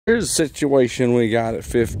Here's the situation we got at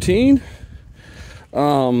 15. You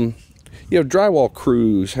have drywall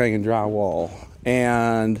crews hanging drywall,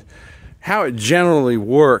 and how it generally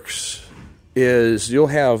works is you'll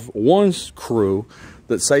have one crew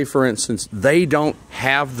that, say for instance, they don't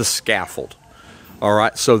have the scaffold. All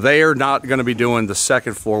right, so they are not going to be doing the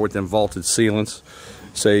second floor with them vaulted ceilings.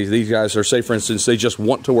 Say these guys are, say for instance, they just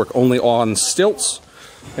want to work only on stilts,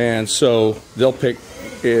 and so they'll pick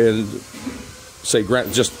in, say,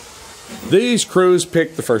 just these crews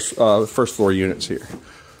pick the first floor units here.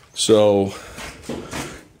 So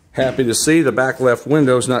happy to see the back left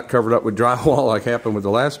window's not covered up with drywall like happened with the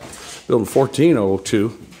last building,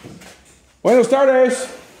 1402. Buenos tardes.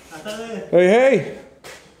 Hey, hey.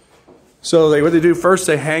 So what they do first,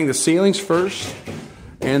 they hang the ceilings first,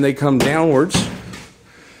 and they come downwards.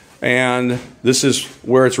 And this is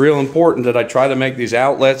where it's real important that I try to make these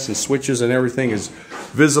outlets and switches and everything as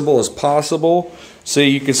visible as possible. See,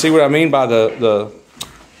 you can see what I mean by the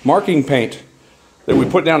marking paint that we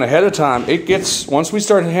put down ahead of time. It gets, once we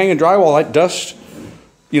start hanging drywall, that dust,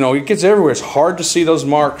 you know, it gets everywhere. It's hard to see those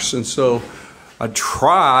marks, and so I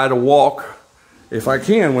try to walk, if I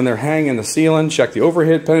can, when they're hanging the ceiling, check the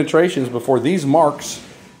overhead penetrations before these marks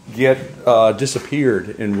get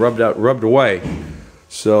disappeared and rubbed away.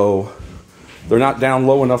 So they're not down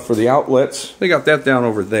low enough for the outlets. They got that down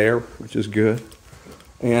over there, which is good.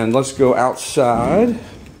 And let's go outside.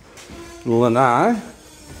 Lanai.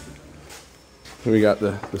 We got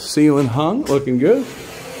the ceiling hung, looking good.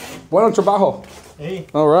 Buen trabajo. Hey.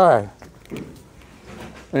 All right.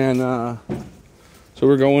 And so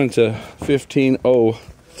we're going to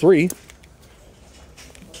 1503.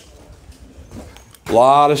 A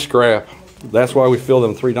lot of scrap. That's why we fill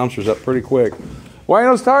them 3 dumpsters up pretty quick.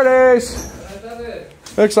 Buenos tardes.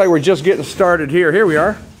 Looks like we're just getting started here. Here we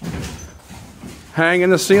are. Hanging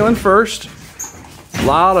the ceiling first. A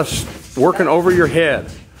lot of working over your head.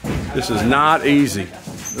 This is not easy.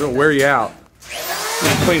 It'll wear you out.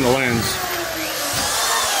 Clean the lens.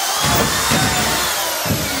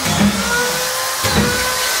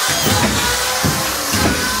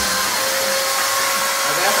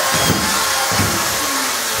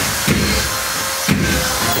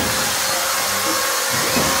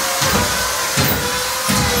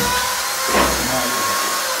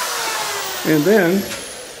 And then,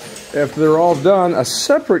 after they're all done, a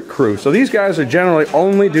separate crew. So these guys are generally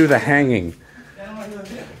only do the hanging.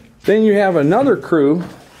 Then you have another crew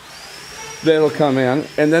that'll come in,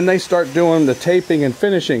 and then they start doing the taping and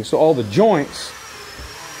finishing. So all the joints,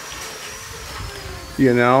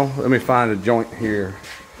 you know, let me find a joint here.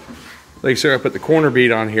 Like I said, I put the corner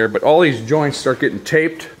bead on here, but all these joints start getting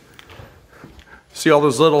taped. See all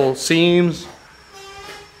those little seams?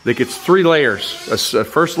 That gets 3 layers. A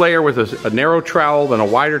first layer with a narrow trowel, then a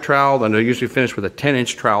wider trowel, then they usually finish with a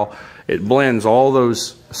 10-inch trowel. It blends all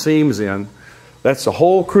those seams in. That's the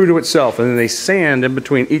whole crew to itself. And then they sand in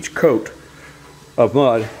between each coat of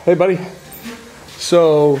mud. Hey, buddy.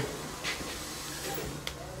 So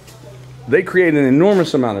they create an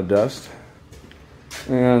enormous amount of dust.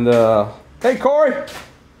 And hey, Corey.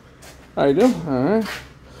 How you doing? All right.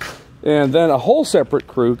 And then a whole separate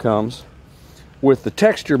crew comes with the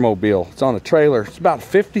texture mobile. It's on a trailer. It's about a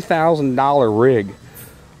 $50,000 rig,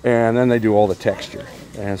 and then they do all the texture.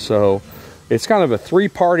 And so it's kind of a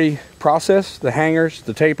 3-party process: the hangers,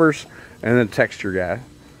 the tapers, and then the texture guy.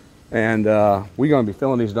 And we're going to be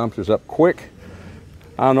filling these dumpsters up quick.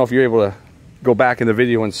 I don't know if you're able to go back in the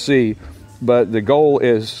video and see, but the goal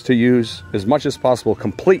is to use as much as possible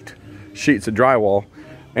complete sheets of drywall.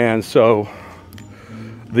 And so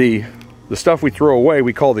the stuff we throw away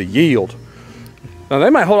we call the yield. Now they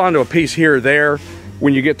might hold on to a piece here or there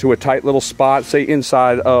when you get to a tight little spot, say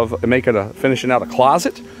inside of finishing out a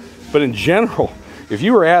closet. But in general, if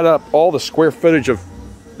you were to add up all the square footage of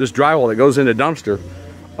this drywall that goes in a dumpster,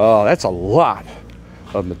 that's a lot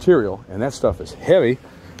of material, and that stuff is heavy.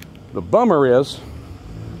 The bummer is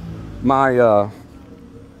the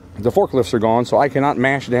forklifts are gone, so I cannot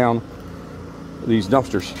mash down these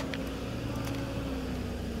dumpsters.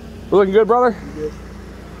 We're looking good, brother? Good.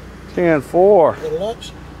 10-4. Go to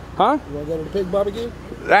lunch? Huh? You want to go to the pig barbecue?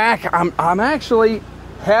 I'm actually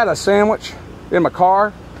had a sandwich in my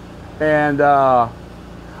car, and I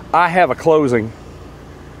have a closing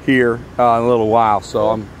here in a little while,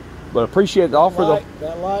 so but appreciate the offer.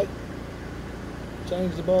 That light,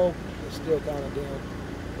 change the bulb, it's still kind of dim.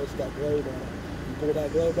 It's got globe on it. You pull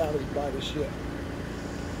that globe out, it's bright as shit.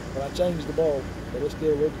 But I changed the bulb, but it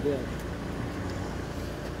still looks dim.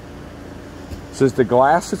 So it's the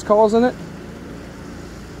glass that's causing it?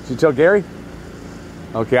 Did you tell Gary?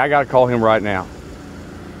 Okay, I gotta call him right now.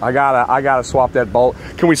 I gotta swap that bolt.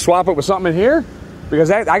 Can we swap it with something in here? Because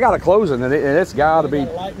I got it closing, and it's got to be.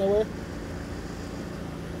 Got a light nowhere?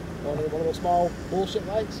 One of those small bullshit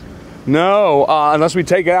lights? No, unless we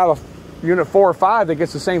take it out of unit 4 or 5 that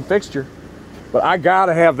gets the same fixture. But I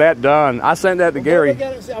gotta have that done. I sent that to Gary. Look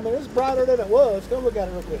at it. I mean, it's brighter than it was. Come look at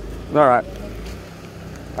it real quick. All right.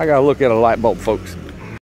 I gotta look at a light bulb, folks.